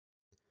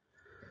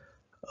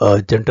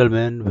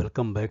Gentlemen,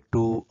 welcome back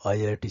to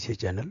IITC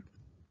channel.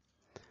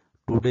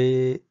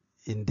 Today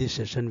in this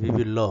session we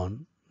will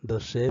learn the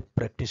safe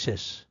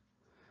practices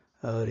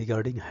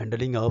regarding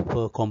handling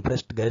of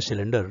compressed gas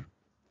cylinder.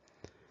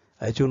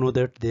 As you know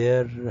that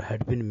there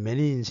had been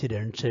many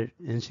incidents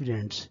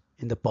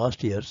in the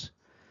past years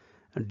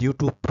due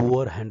to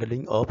poor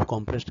handling of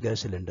compressed gas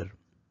cylinder.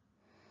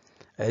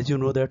 As you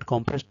know that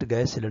compressed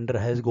gas cylinder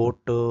has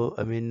got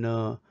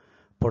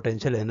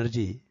potential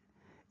energy.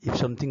 If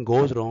something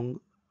goes wrong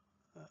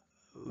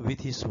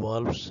with his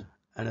valves,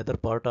 another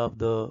part of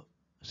the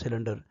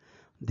cylinder,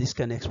 this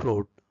can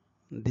explode,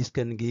 this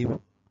can give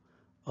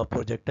a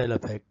projectile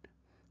effect,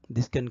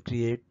 this can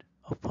create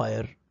a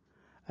fire,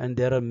 and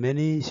there are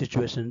many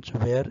situations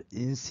where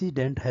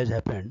incident has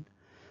happened.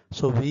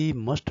 So we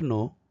must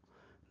know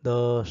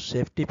the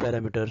safety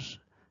parameters,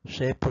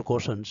 safe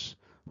precautions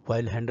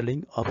while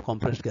handling of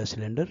compressed gas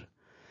cylinder.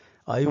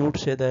 I would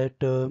say that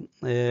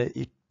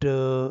it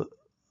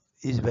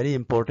is very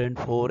important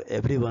for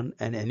everyone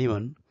and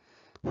anyone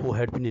who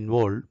had been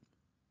involved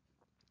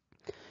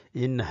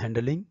in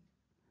handling.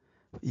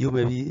 You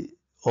may be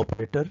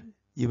operator,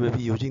 you may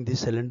be using this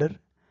cylinder,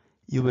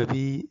 you may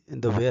be in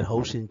the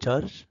warehouse in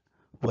charge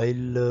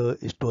while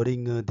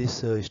storing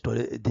this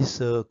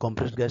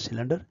compressed gas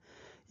cylinder.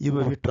 You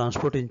may be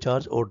transport in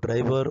charge or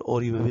driver,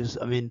 or you may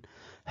be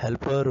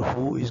helper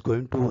who is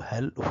going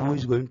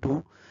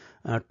to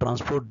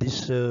transport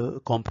this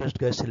compressed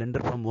gas cylinder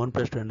from one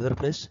place to another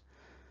place.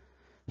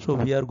 So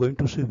we are going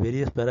to see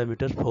various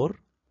parameters for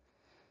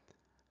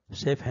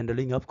safe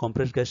handling of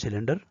compressed gas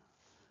cylinder.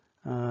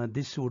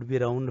 This would be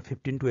around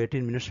 15 to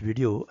 18 minutes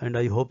video, and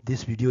I hope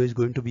this video is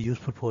going to be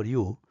useful for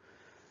you,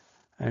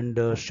 and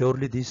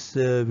surely this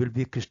will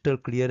be crystal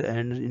clear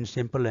and in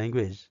simple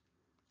language.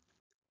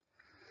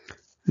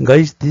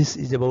 Guys, this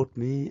is about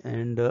me,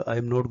 and I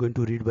am not going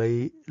to read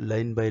by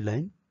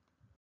line.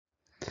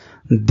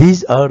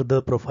 These are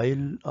the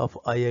profile of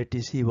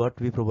IITC, what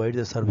we provide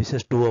the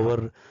services to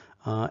our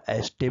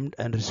esteemed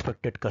and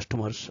respected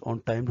customers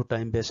on time to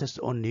time basis,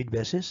 on need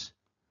basis.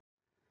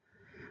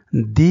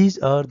 These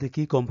are the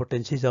key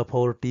competencies of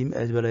our team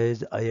as well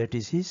as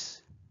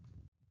IITCs.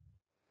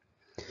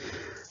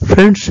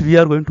 Friends, we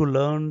are going to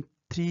learn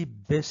three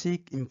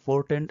basic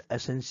important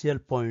essential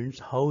points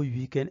how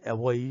we can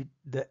avoid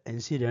the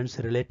incidents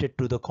related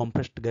to the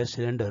compressed gas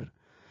cylinder.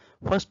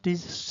 First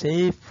is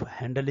safe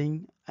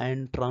handling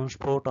and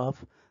transport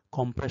of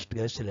compressed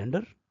gas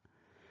cylinder.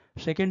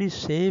 Second is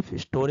safe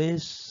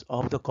storage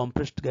of the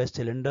compressed gas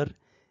cylinder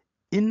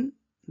in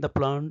the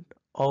plant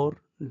or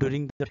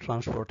during the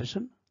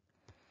transportation.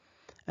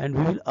 And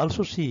we will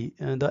also see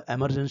the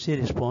emergency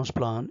response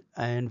plan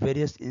and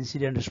various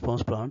incident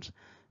response plans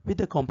with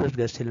the compressed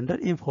gas cylinder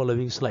in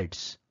following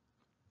slides.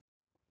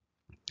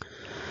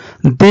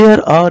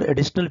 There are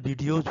additional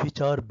videos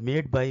which are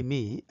made by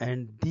me,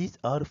 and these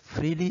are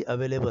freely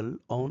available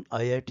on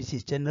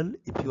IITC channel.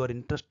 If you are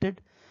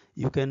interested,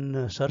 you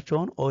can search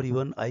on, or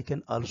even I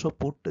can also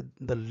put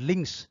the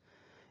links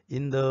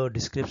in the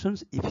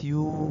descriptions. If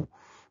you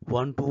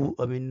want to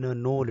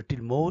know a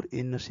little more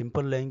in a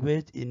simple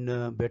language, in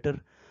a better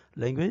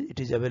language, it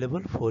is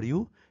available for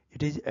you.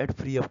 It is at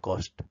free of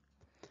cost.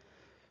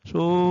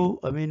 So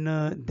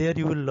there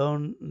you will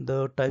learn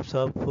the types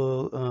of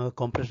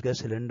compressed gas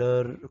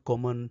cylinder,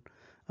 common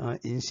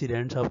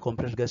incidents of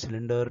compressed gas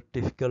cylinder,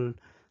 typical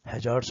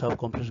hazards of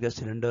compressed gas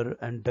cylinder,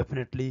 and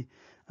definitely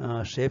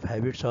safe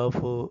habits of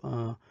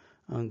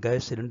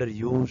gas cylinder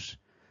use,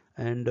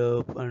 and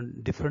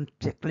different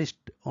checklist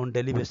on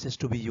daily basis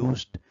to be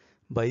used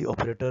by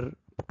operator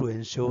to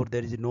ensure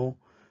there is no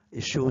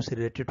issues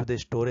related to the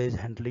storage,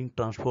 handling,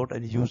 transport,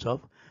 and use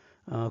of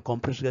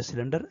compressed gas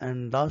cylinder.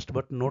 And last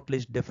but not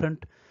least,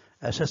 different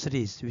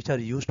accessories which are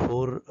used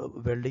for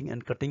welding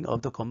and cutting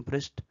of the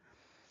compressed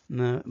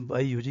by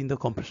using the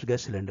compressed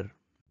gas cylinder.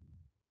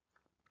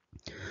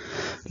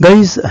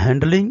 Guys,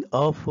 handling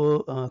of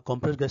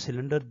compressed gas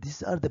cylinder,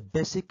 these are the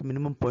basic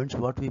minimum points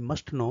what we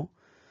must know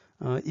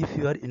if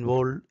you are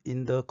involved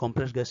in the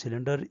compressed gas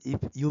cylinder. If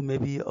you may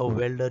be a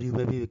welder, you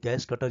may be a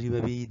gas cutter, you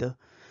may be the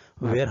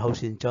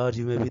warehouse in charge,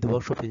 you may be the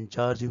workshop in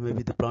charge, you may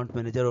be the plant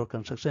manager or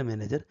construction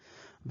manager,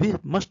 we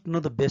must know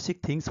the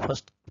basic things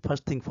first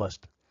thing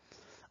first.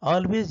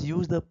 Always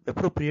use the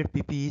appropriate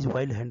PPEs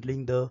while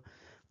handling the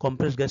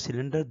compressed gas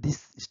cylinder.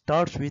 This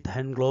starts with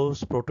hand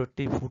gloves,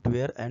 protective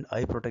footwear, and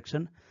eye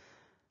protection.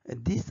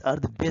 These are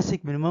the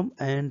basic minimum,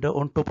 and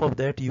on top of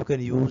that you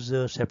can use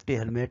safety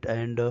helmet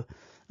and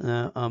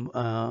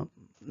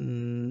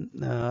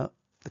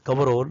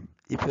coverall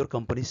if your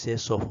company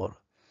says so for.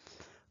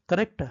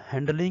 Correct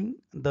handling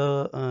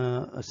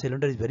the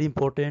cylinder is very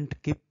important.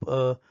 Keep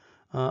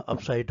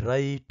upside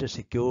right,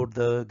 secure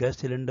the gas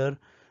cylinder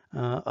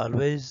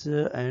always,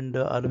 and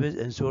always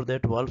ensure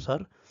that valves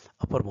are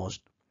uppermost.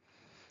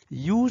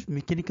 Use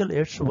mechanical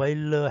aids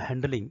while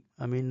handling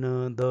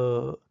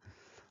the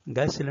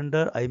gas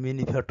cylinder.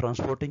 If you are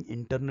transporting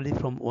internally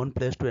from one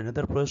place to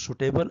another place,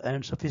 suitable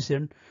and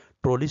sufficient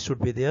trolleys should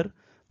be there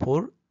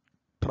for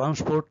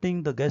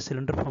transporting the gas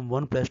cylinder from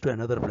one place to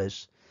another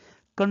place.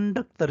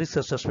 conduct the risk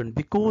assessment,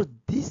 because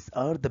these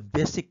are the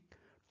basic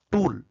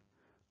tool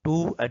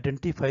to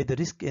identify the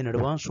risk in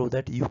advance so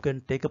that you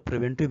can take a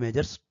preventive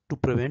measures to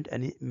prevent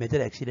any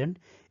major accident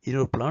in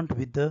your plant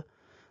with the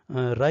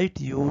right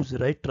use,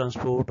 right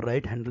transport,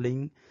 right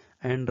handling,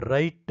 and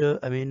right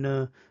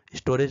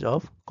storage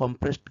of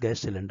compressed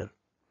gas cylinder.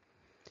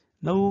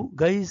 Now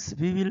guys,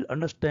 we will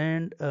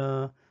understand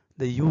the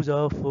use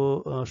of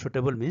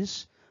suitable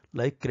means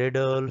like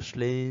cradle,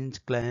 slings,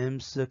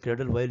 clamps,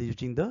 cradle while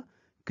using the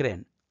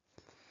crane,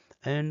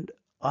 and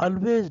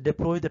always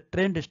deploy the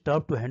trained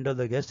staff to handle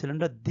the gas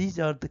cylinder. These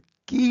are the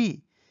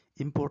key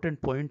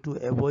important point to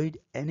avoid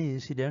any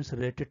incidents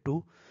related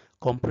to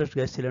compressed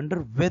gas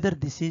cylinder, whether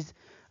this is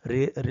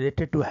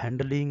related to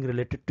handling,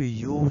 related to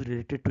use,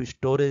 related to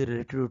storage,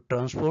 related to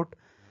transport,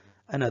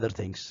 and other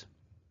things.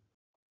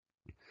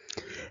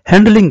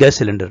 Handling gas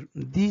cylinder.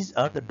 These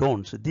are the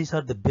don'ts. These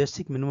are the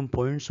basic minimum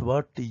points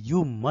what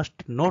you must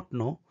not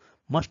know,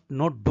 must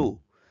not do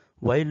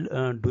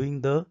while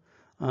doing the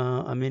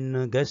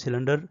gas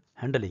cylinder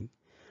handling.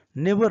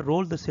 Never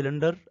roll the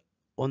cylinder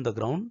on the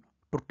ground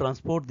to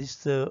transport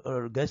this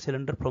gas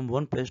cylinder from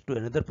one place to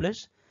another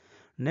place.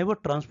 Never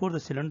transport the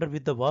cylinder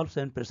with the valves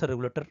and pressure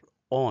regulator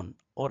on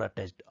or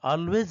attached.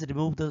 Always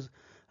remove the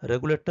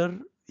regulator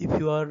if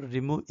you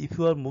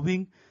are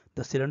moving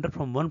the cylinder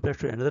from one place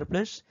to another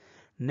place.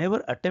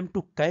 Never attempt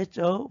to catch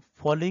a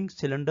falling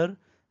cylinder.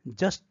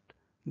 Just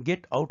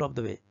get out of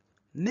the way.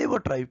 Never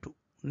try to.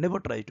 Never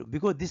try to,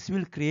 because this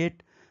will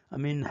create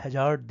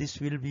hazard. This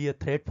will be a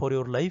threat for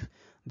your life.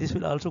 This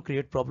will also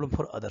create problem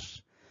for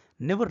others.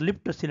 Never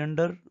lift the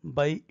cylinder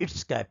by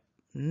its cap.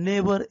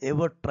 Never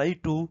ever try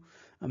to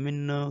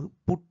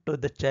put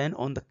the chain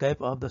on the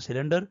cap of the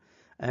cylinder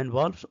and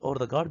valves or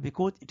the guard,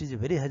 because it is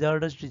very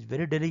hazardous, it is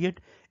very delicate.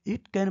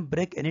 It can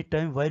break any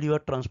time while you are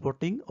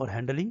transporting or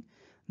handling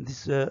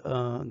this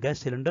gas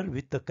cylinder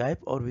with the cap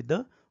or with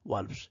the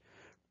valves.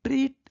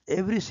 Treat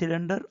every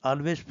cylinder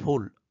always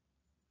full,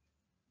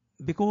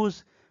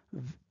 because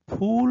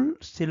full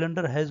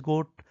cylinder has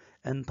got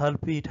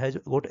enthalpy, it has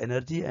got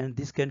energy, and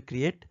this can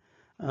create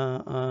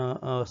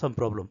some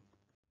problem.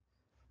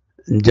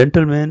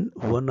 Gentlemen,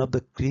 one of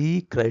the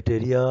key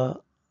criteria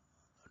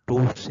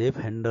to safe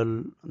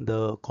handle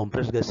the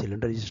compressed gas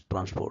cylinder is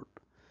transport.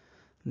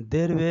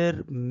 There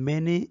were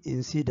many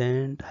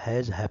incidents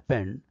has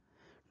happened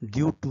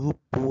due to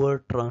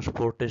poor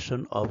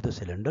transportation of the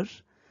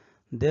cylinders.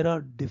 There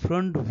are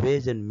different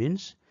ways and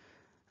means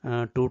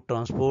to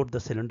transport the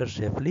cylinder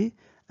safely,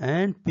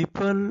 and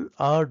people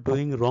are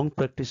doing wrong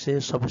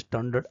practices.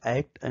 Substandard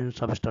act and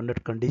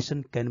substandard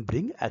condition can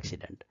bring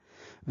accident.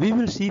 We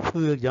will see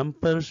few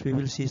examples, we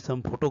will see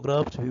some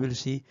photographs, we will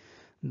see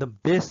the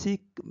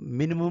basic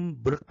minimum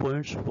bullet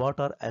points what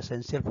are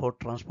essential for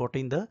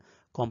transporting the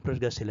compressed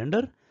gas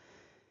cylinder.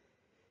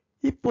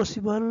 If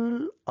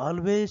possible,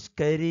 always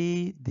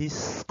carry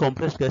this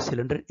compressed gas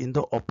cylinder in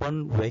the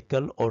open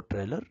vehicle or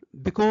trailer,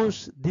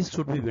 because this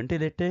should be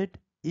ventilated.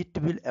 It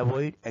will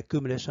avoid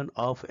accumulation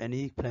of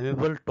any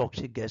flammable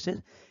toxic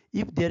gases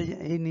if there is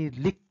any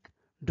leak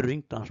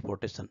during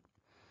transportation.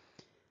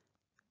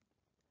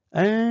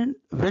 And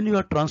when you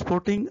are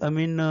transporting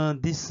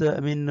these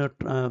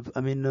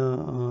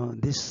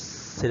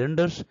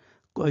cylinders,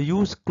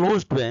 use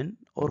closed van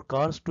or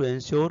cars to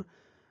ensure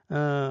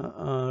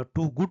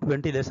to good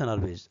ventilation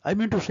always. I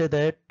mean to say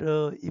that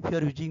if you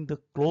are using the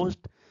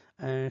closed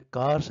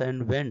cars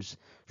and vents,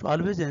 so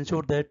always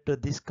ensure that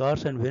these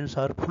cars and vents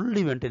are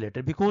fully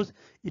ventilated, because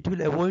it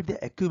will avoid the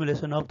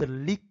accumulation of the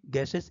leak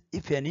gases,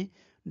 if any,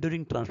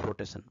 during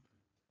transportation.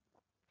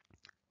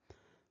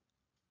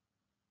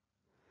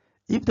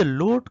 If the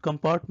load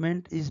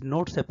compartment is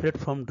not separate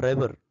from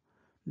driver,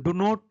 do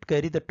not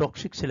carry the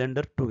toxic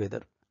cylinder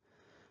together.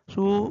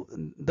 So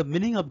the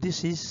meaning of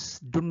this is,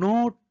 do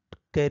not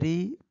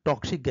carry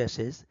toxic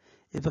gases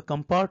if the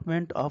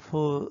compartment of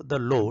the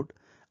load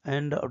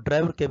and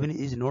driver cabin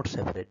is not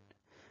separate,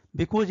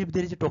 because if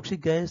there is a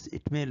toxic gas,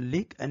 it may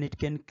leak and it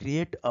can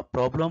create a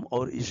problem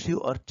or issue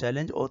or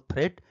challenge or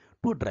threat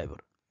to a driver.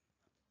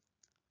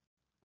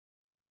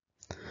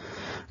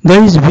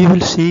 Guys, we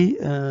will see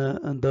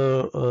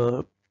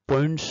the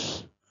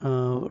points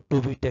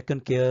to be taken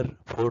care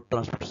for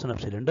transportation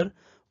of cylinder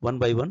one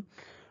by one.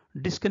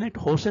 Disconnect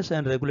hoses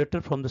and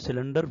regulator from the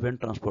cylinder when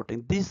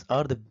transporting. These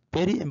are the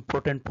very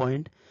important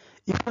point.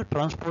 If you are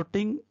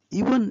transporting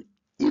even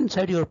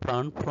inside your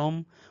plant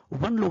from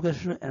one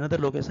location to another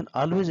location,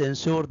 always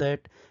ensure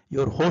that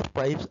your hose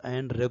pipes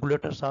and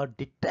regulators are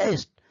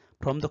detached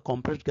from the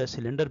compressed gas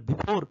cylinder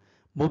before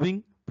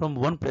moving from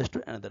one place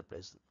to another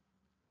place.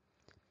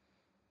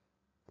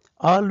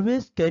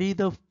 Always carry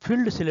the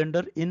filled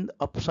cylinder in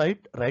upside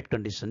right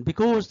condition,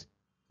 because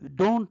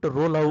don't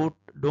roll out,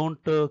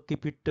 don't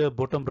keep it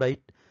bottom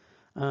right.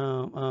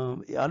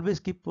 Always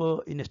keep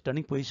in a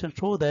standing position,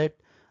 so that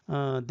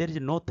there is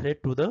no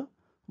threat to the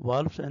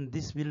valves and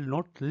this will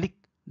not leak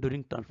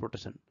during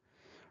transportation.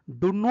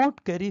 Do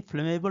not carry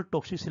flammable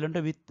toxic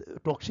cylinder with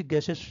toxic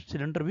gases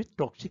cylinder with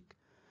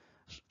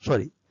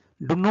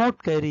do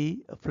not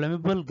carry a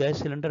flammable gas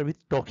cylinder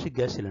with toxic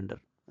gas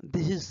cylinder.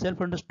 This is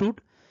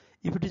self-understood.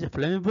 If it is a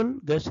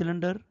flammable gas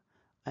cylinder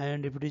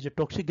and if it is a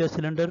toxic gas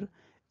cylinder,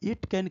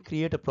 it can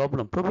create a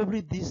problem.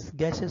 Probably these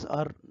gases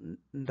are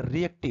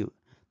reactive.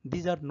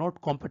 These are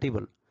not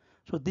compatible.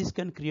 So this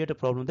can create a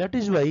problem. That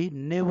is why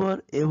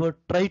never ever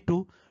try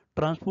to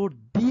transport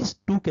these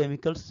two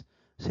chemicals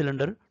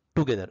cylinder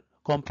together,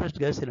 compressed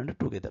gas cylinder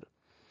together.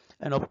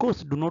 And of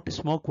course, do not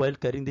smoke while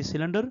carrying this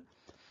cylinder.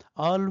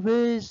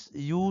 Always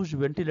use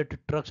ventilated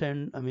trucks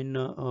and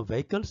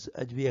vehicles,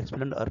 as we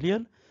explained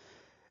earlier.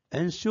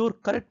 Ensure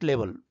correct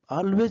label.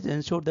 Always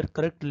ensure that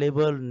correct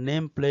label,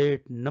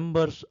 nameplate,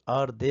 numbers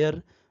are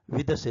there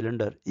with the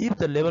cylinder. If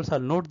the labels are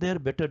not there,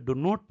 better do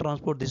not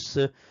transport this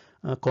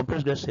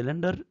compressed gas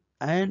cylinder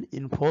and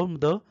inform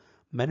the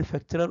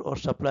manufacturer or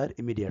supplier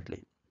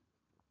immediately.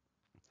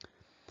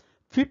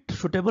 Fit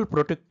suitable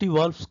protective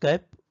valve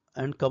cap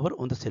and cover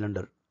on the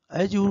cylinder.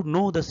 As you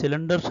know, the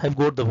cylinders have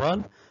got the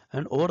valve,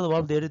 and over the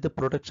valve there is the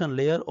protection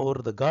layer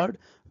over the guard,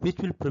 which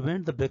will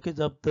prevent the breakage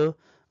of the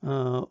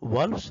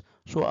valves.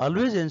 So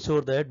always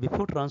ensure that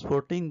before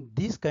transporting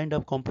this kind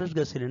of compressed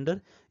gas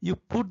cylinder, you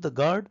put the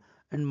guard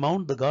and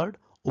mount the guard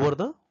over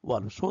the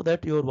valve so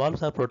that your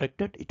valves are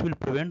protected. It will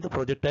prevent the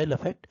projectile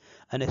effect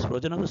and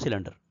explosion of the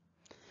cylinder.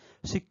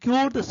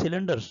 Secure the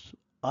cylinders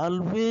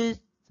always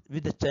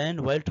with the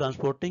chain while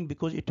transporting,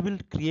 because it will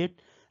create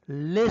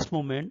less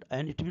moment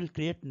and it will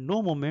create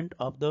no moment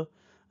of the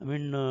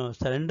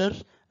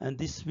cylinders, and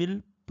this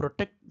will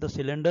protect the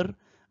cylinder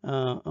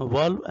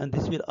valve, and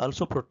this will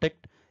also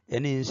protect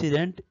any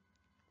incident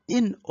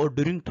in or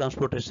during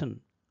transportation.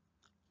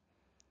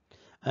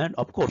 And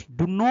of course,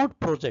 do not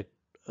project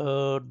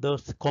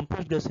the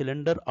compressed gas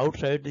cylinder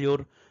outside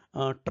your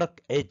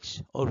truck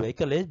edge or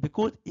vehicle edge,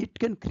 because it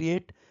can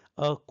create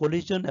a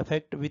collision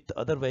effect with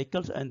other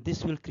vehicles, and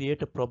this will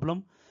create a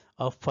problem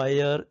of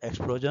fire,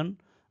 explosion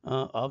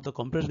of the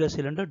compressed gas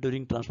cylinder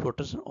during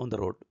transportation on the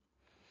road.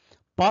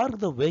 Park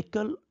the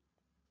vehicle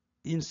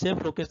in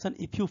safe location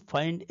if you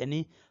find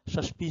any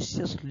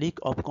suspicious leak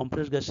of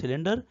compressed gas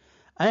cylinder,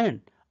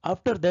 and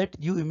after that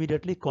you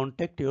immediately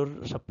contact your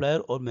supplier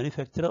or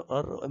manufacturer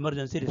or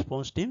emergency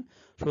response team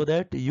so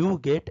that you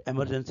get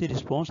emergency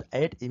response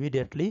at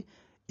immediately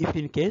if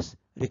in case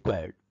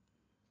required.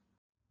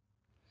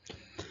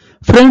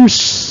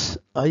 Friends,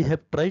 I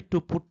have tried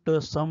to put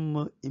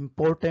some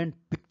important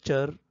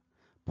picture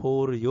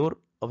for your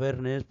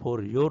awareness,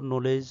 for your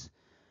knowledge.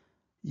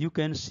 You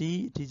can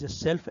see it is a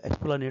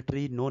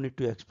self-explanatory, no need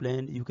to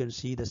explain. You can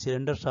see the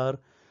cylinders are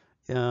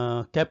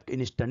kept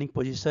in a standing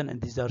position,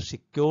 and these are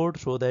secured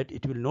so that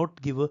it will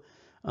not give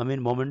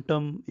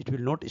momentum, it will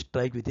not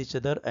strike with each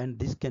other, and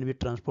this can be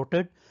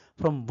transported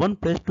from one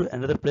place to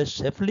another place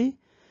safely.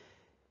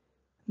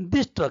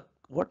 This truck,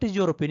 what is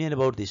your opinion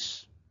about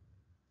this?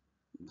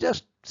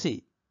 Just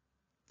see,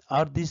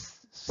 are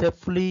these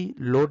safely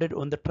loaded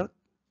on the truck?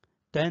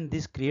 Can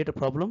this create a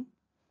problem?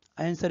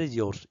 Answer is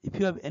yours. If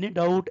you have any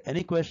doubt,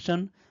 any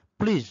question,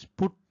 please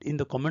put in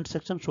the comment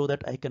section so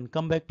that I can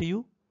come back to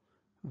you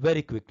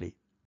very quickly.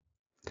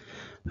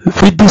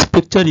 With this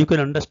picture you can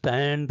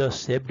understand the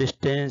safe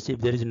distance.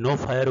 If there is no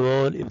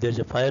firewall, if there is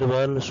a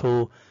firewall,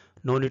 so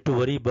no need to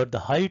worry, but the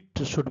height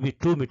should be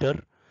 2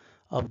 meters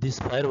of this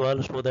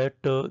firewall so that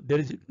there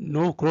is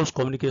no cross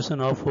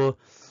communication of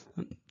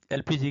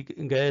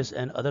LPG gas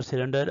and other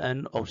cylinder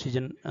and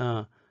oxygen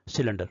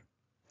cylinder.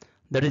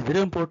 That is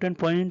very important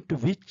point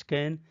which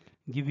can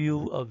give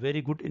you a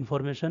very good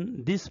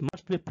information. This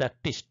must be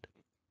practiced.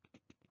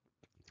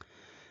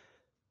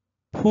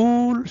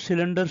 Full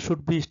cylinder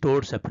should be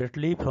stored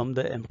separately from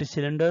the empty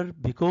cylinder,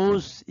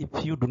 because if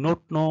you do not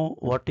know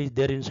what is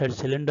there inside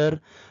cylinder,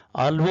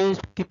 always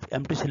keep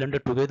empty cylinder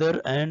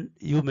together, and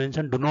you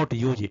mentioned do not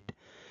use it.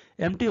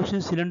 Empty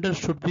oxygen cylinder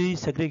should be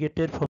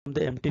segregated from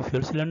the empty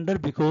fuel cylinder,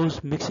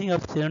 because mixing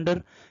of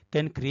cylinder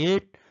can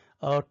create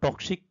a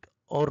toxic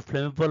or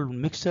flammable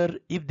mixture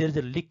if there is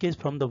a leakage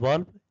from the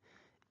valve,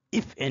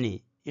 if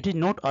any. It is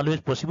not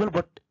always possible,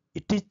 but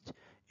it is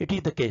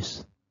the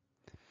case.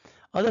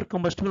 Other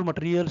combustible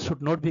materials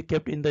should not be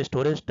kept in the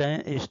storage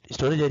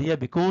area,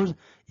 because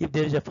if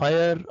there is a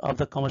fire of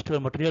the combustible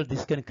material,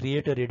 this can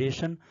create a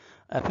radiation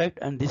effect,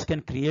 and this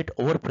can create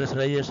over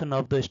pressurization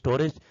of the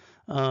storage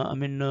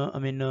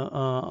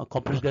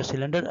compressed gas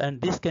cylinder, and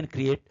this can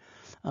create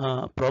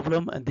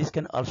problem, and this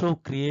can also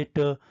create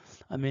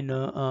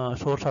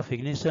source of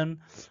ignition.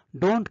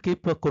 Don't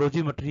keep a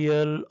corrosive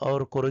material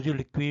or corrosive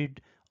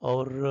liquid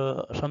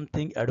or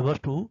something adverse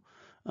to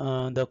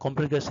the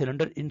compressed gas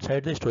cylinder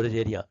inside the storage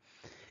area.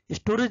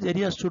 Storage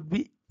area should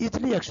be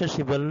easily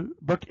accessible,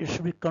 but it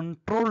should be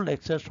controlled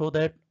access so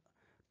that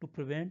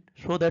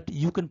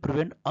you can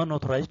prevent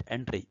unauthorized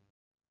entry.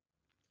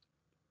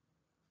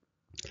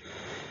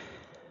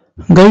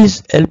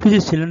 Guys,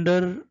 LPG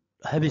cylinder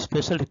have a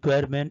special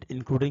requirement,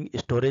 including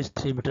storage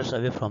 3 meters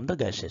away from the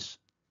gases,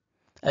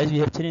 as we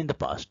have seen in the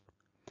past.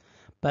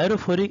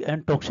 Pyrophoric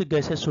and toxic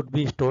gases should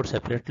be stored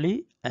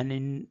separately and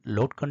in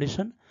locked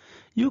condition.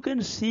 You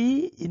can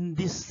see in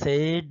this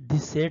set,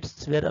 these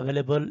sets were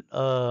available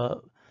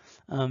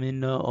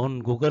on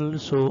Google.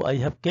 So I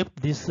have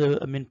kept this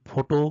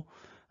photo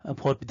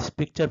for this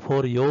picture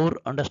for your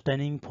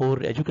understanding,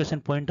 for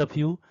education point of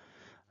view.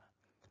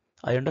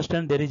 I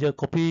understand there is a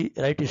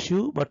copyright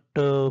issue, but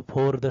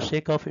for the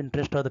sake of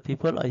interest of the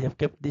people, I have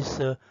kept this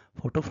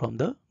photo from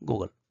the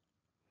Google.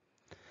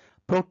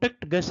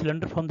 Protect gas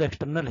cylinder from the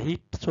external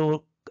heat.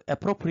 So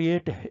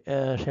appropriate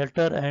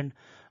shelter and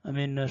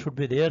should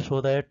be there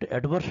so that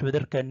adverse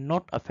weather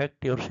cannot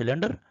affect your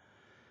cylinder.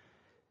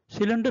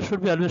 Cylinder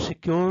should be always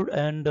secured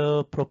and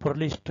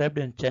properly strapped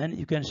in chain.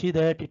 You can see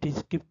that it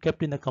is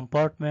kept in the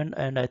compartment,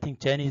 and I think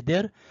chain is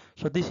there.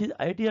 So this is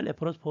ideal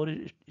approach for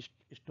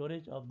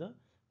storage of the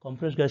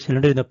compressed gas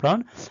cylinder in the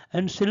plant.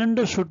 And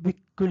cylinder should be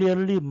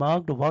clearly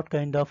marked what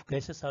kind of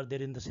gases are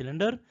there in the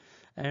cylinder,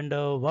 and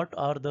what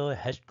are the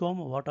HCOM,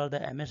 what are the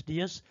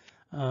MSDS,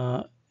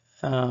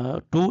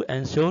 to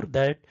ensure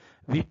that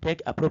we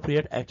take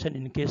appropriate action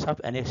in case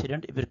of an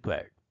accident if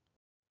required.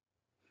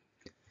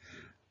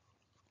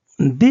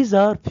 These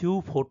are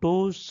few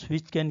photos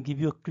which can give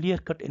you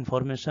clear-cut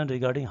information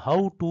regarding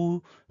how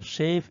to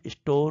safe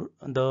store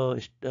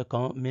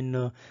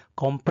the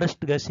compressed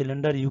gas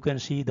cylinder. You can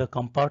see the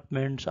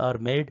compartments are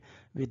made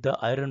with the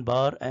iron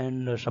bar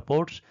and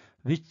supports,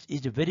 which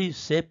is a very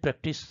safe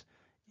practice,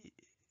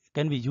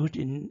 can be used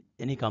in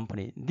any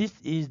company. This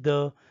is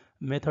the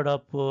method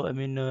of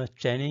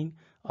chaining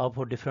of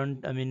a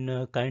different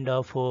kind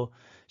of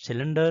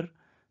cylinder.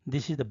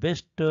 This is the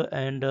best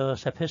and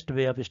safest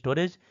way of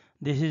storage.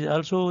 This is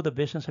also the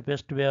best and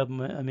safest way of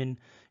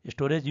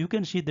storage. You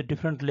can see the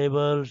different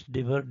labels,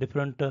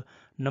 different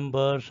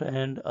numbers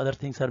and other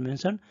things are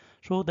mentioned,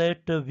 so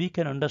that we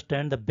can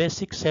understand the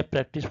basic safe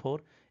practice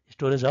for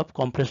storage of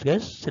compressed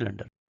gas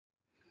cylinder.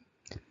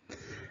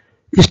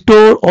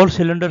 Store all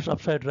cylinders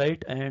upside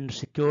right and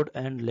secured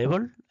and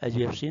labeled. As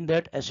you have seen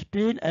that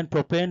acetylene and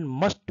propane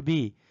must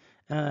be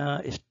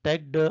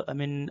stacked,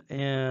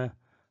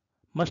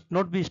 must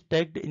not be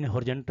stacked in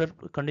horizontal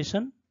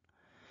condition.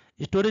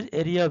 Storage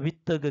area with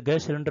the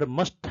gas cylinder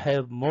must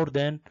have more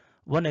than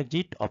one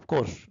exit, of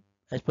course.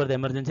 As per the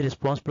emergency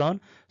response plan,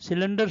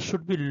 cylinder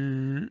should be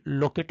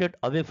located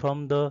away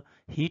from the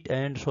heat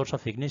and source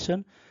of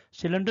ignition.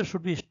 Cylinder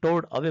should be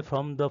stored away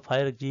from the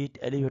fire exit,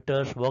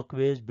 elevators,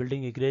 walkways,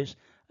 building egress,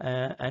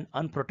 and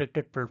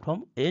unprotected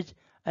platform edge,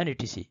 and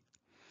etc.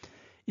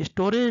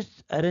 Storage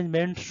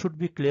arrangement should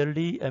be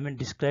clearly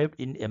described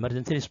in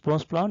emergency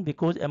response plan,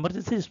 because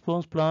emergency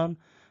response plan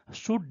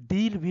should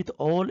deal with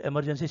all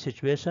emergency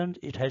situations.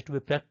 It has to be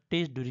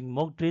practiced during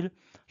mock drill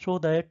so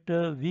that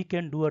we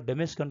can do a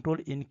damage control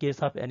in case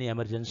of any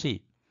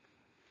emergency.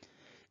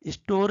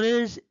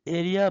 Storage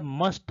area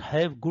must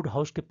have good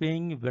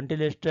housekeeping,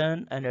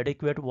 ventilation and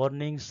adequate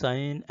warning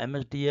sign,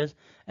 MSDS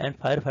and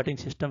firefighting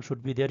system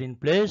should be there in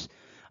place.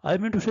 I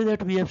mean to say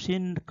that we have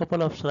seen a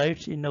couple of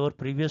slides in our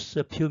previous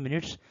few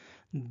minutes.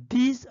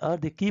 These are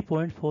the key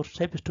points for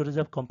safe storage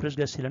of compressed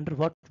gas cylinder,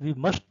 what we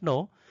must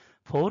know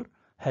for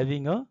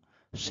having a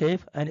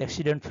safe and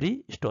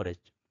accident-free storage.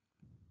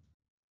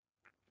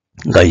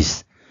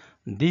 Guys,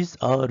 these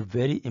are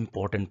very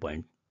important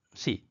points.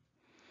 See,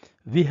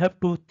 we have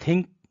to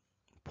think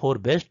for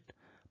best,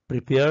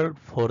 prepared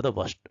for the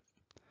worst.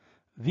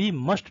 We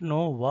must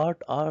know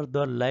what are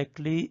the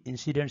likely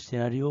incident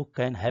scenario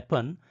can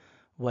happen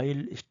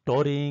while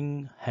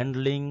storing,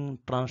 handling,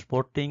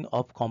 transporting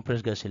of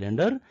compressed gas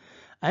cylinder,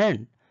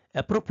 and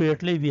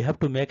appropriately we have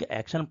to make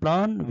action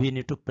plan. We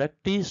need to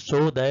practice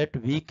so that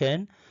we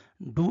can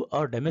do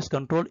our damage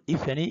control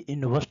if any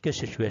in worst case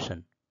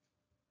situation.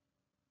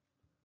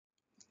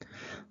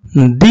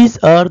 These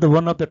are the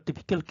one of the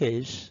typical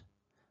case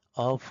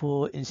of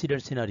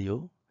incident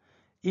scenario.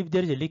 If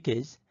there is a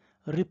leakage,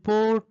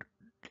 report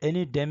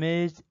any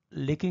damage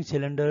leaking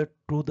cylinder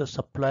to the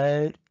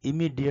supplier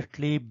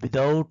immediately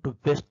without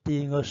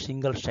wasting a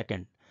single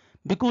second,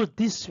 because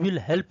this will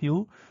help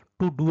you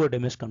to do a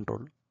damage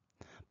control.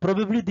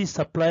 Probably these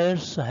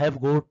suppliers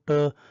have got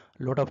a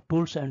lot of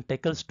tools and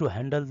tackles to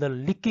handle the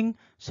leaking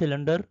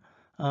cylinder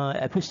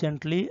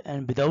efficiently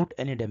and without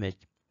any damage.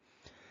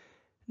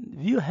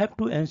 You have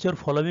to ensure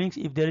following.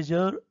 If there is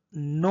a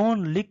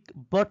known leak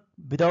but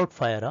without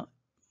fire,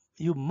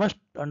 you must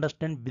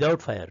understand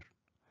without fire.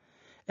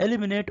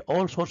 Eliminate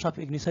all source of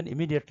ignition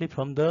immediately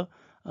from the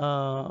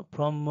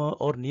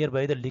or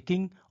nearby the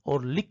leaking or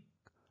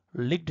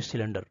leaked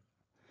cylinder.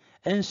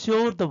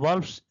 Ensure the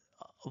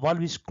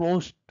valve is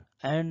closed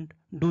and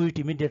do it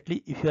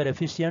immediately if you are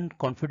efficient,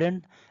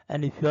 confident,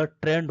 and if you are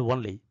trained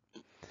only.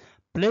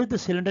 Place the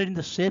cylinder in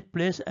the safe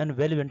place and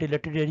well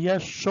ventilated area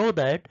so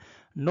that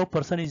no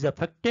person is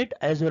affected,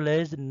 as well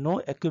as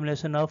no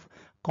accumulation of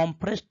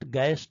compressed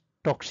gas,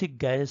 toxic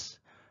gas,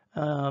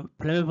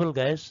 flammable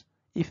gas,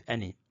 if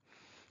any.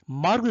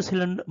 Mark the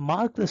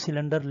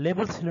cylinder,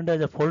 label the cylinder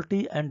as a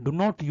faulty and do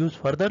not use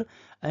further,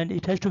 and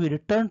it has to be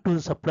returned to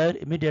the supplier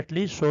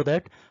immediately so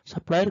that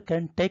supplier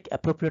can take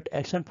appropriate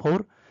action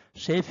for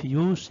safe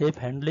use, safe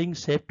handling,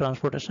 safe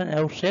transportation,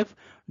 and safe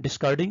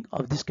discarding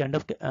of this kind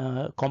of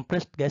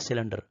compressed gas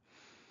cylinder.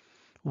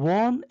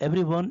 Warn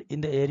everyone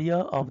in the area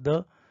of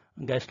the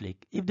gas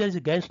leak. If there is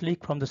a gas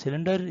leak from the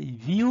cylinder,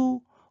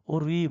 view or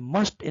we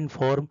must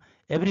inform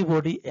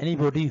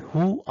anybody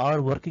who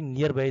are working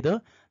nearby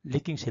the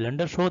leaking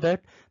cylinder so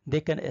that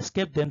they can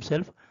escape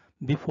themselves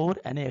before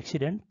any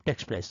accident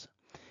takes place.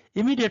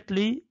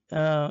 Immediately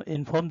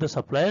inform the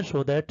supplier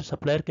so that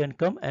supplier can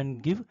come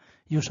and give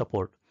you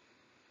support.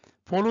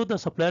 Follow the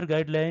supplier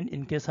guideline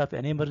in case of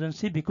any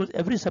emergency, because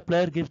every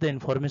supplier gives the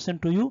information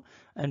to you,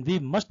 and we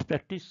must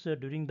practice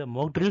during the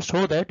mock drill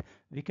so that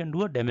we can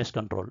do a damage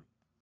control.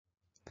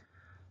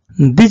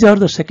 These are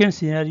the second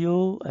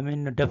scenario. I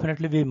mean,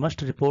 definitely we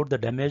must report the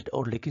damaged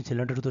or leaking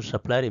cylinder to the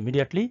supplier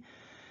immediately.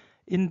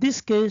 In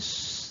this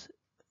case,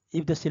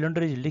 if the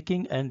cylinder is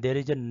leaking and there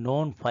is a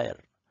known fire,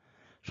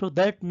 so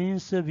that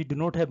means we do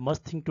not have much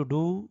thing to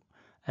do.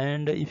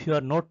 And if you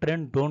are not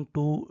trained,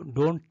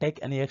 don't take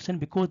any action,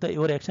 because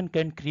your action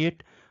can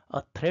create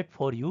a threat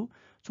for you.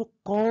 So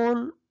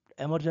call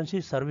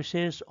emergency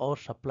services or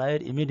supplier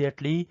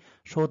immediately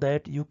so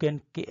that you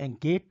can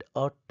get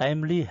a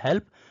timely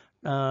help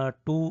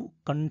to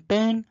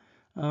contain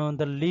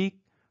the leak,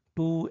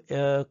 to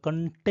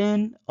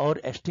contain or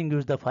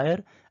extinguish the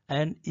fire,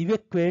 and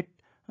evacuate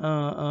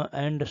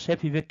and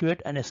safe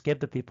evacuate and escape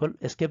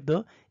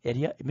the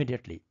area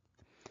immediately.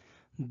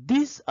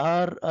 These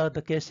are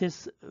the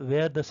cases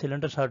where the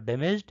cylinders are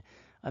damaged.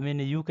 I mean,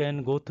 you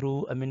can go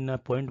through, I mean,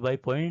 point by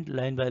point,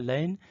 line by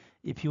line,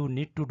 if you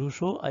need to do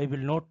so. I will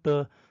not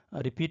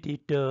repeat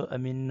it, I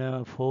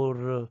mean,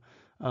 for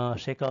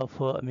sake of,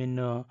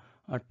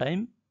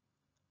 time.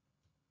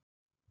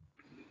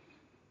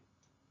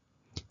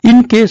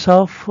 In case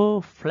of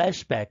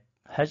flashback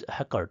has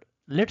occurred,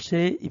 let's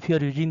say if you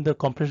are using the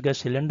compressed gas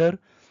cylinder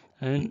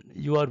and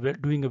you are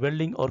doing a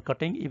welding or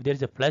cutting, if there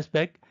is a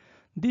flashback,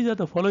 these are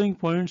the following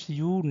points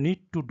you need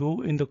to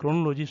do in the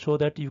chronology so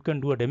that you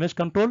can do a damage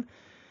control.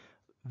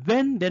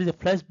 When there is a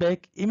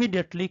flashback,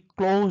 immediately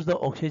close the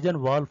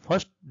oxygen valve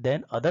first,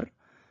 then other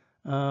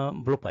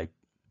blowpipe.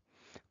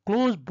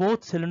 Close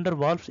both cylinder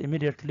valves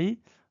immediately.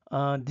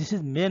 This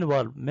is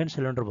main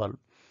cylinder valve.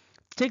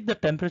 Check the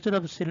temperature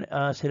of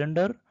the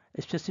cylinder,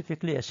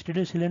 specifically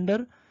acetylene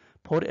cylinder,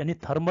 for any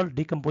thermal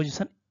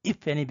decomposition,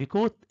 if any,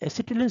 because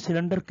acetylene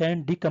cylinder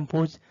can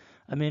decompose,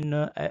 I mean,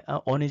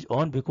 on its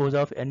own because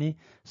of any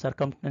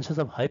circumstances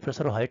of high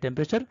pressure or high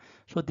temperature.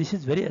 So this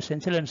is very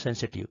essential and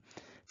sensitive.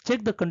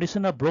 Check the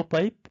condition of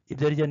blowpipe. If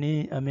there is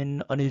any, I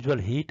mean, unusual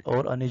heat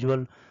or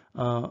unusual,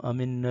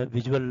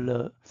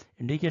 visual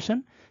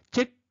indication.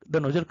 Check the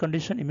nozzle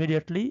condition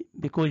immediately,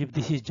 because if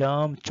this is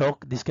jam,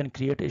 choke, this can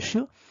create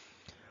issue.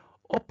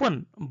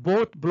 Open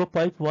both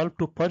blowpipe valve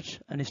to purge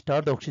and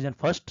start the oxygen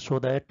first so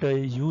that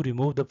you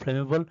remove the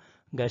flammable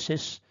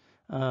gases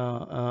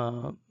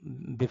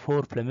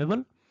before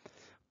flammable.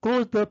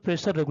 Close the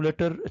pressure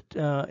regulator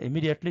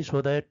immediately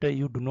so that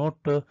you do not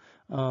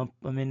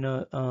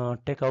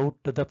take out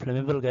the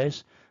flammable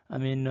gas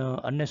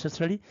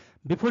unnecessarily.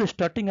 Before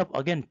starting up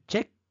again,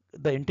 check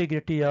the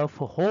integrity of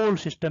whole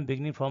system,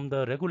 beginning from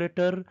the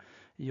regulator,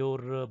 your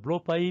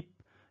blowpipe,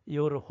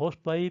 your hose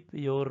pipe,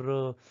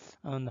 your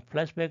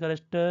flashback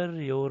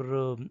arrestor, your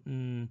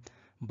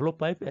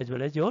blowpipe, as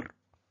well as your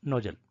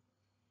nozzle.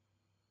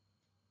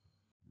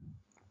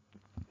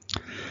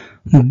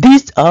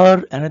 These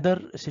are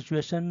another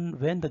situation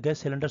when the gas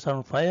cylinders are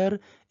on fire.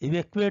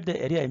 Evacuate the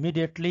area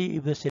immediately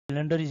if the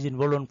cylinder is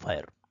involved on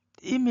fire.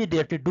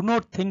 Immediately, do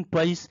not think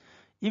twice.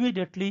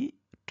 Immediately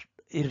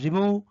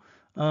remove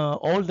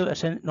all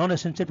the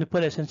non-essential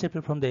people, essential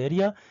people from the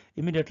area.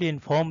 Immediately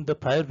inform the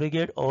fire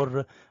brigade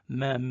or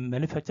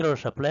manufacturer or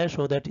supplier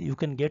so that you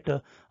can get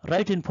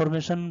right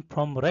information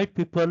from right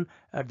people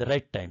at the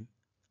right time.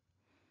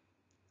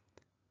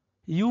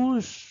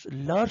 Use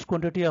large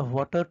quantity of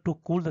water to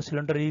cool the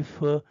cylinder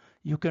if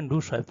you can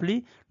do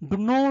safely. Do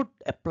not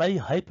apply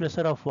high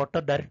pressure of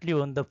water directly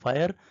on the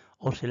fire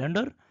or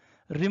cylinder.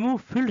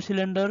 Remove filled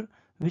cylinder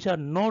which are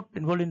not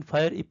involved in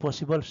fire if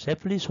possible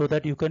safely, so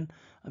that you can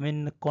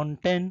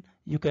contain,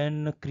 you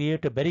can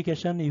create a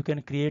barricade, you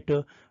can create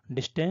a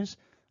distance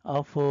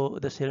of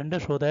the cylinder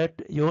so that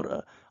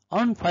your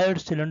unfired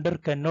cylinder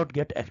cannot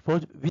get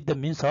exposed with the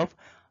means of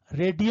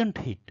radiant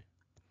heat.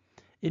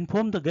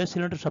 Inform the gas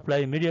cylinder supply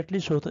immediately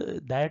so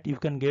that you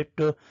can get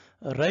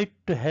right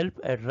help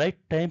at right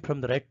time from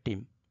the right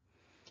team.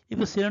 If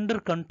the cylinder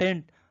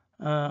contents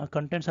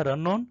are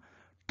unknown,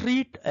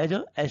 treat as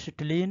a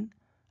acetylene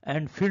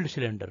and filled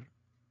cylinder.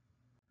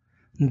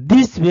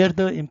 These were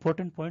the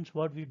important points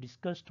what we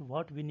discussed,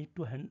 what we need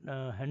to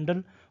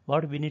handle,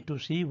 what we need to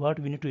see, what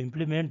we need to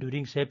implement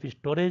during safe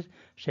storage,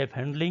 safe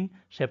handling,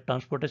 safe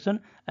transportation,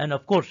 and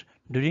of course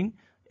during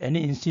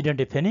any incident,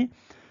 if any.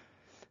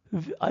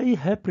 I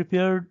have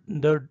prepared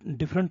the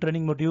different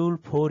training module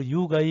for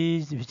you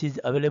guys, which is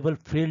available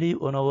freely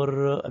on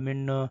our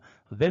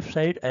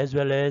website as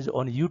well as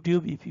on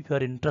YouTube. If you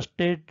are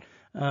interested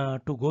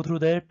to go through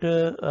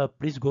that,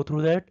 please go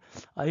through that.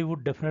 I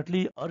would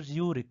definitely urge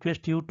you,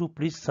 request you to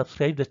please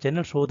subscribe the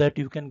channel so that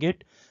you can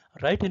get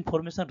right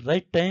information,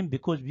 right time,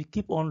 because we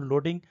keep on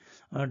loading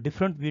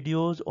different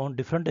videos on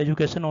different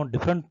education on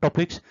different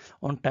topics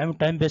on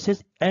time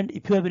basis. And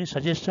if you have any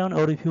suggestion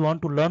or if you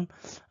want to learn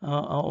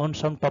on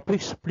some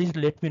topics, please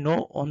let me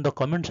know on the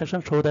comment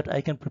section so that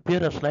I can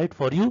prepare a slide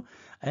for you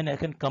and I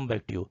can come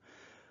back to you.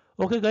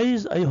 Okay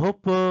guys, I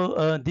hope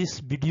this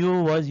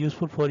video was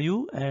useful for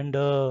you, and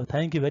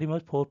thank you very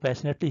much for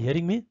passionately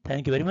hearing me.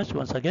 Thank you very much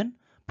once again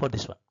for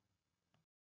this one.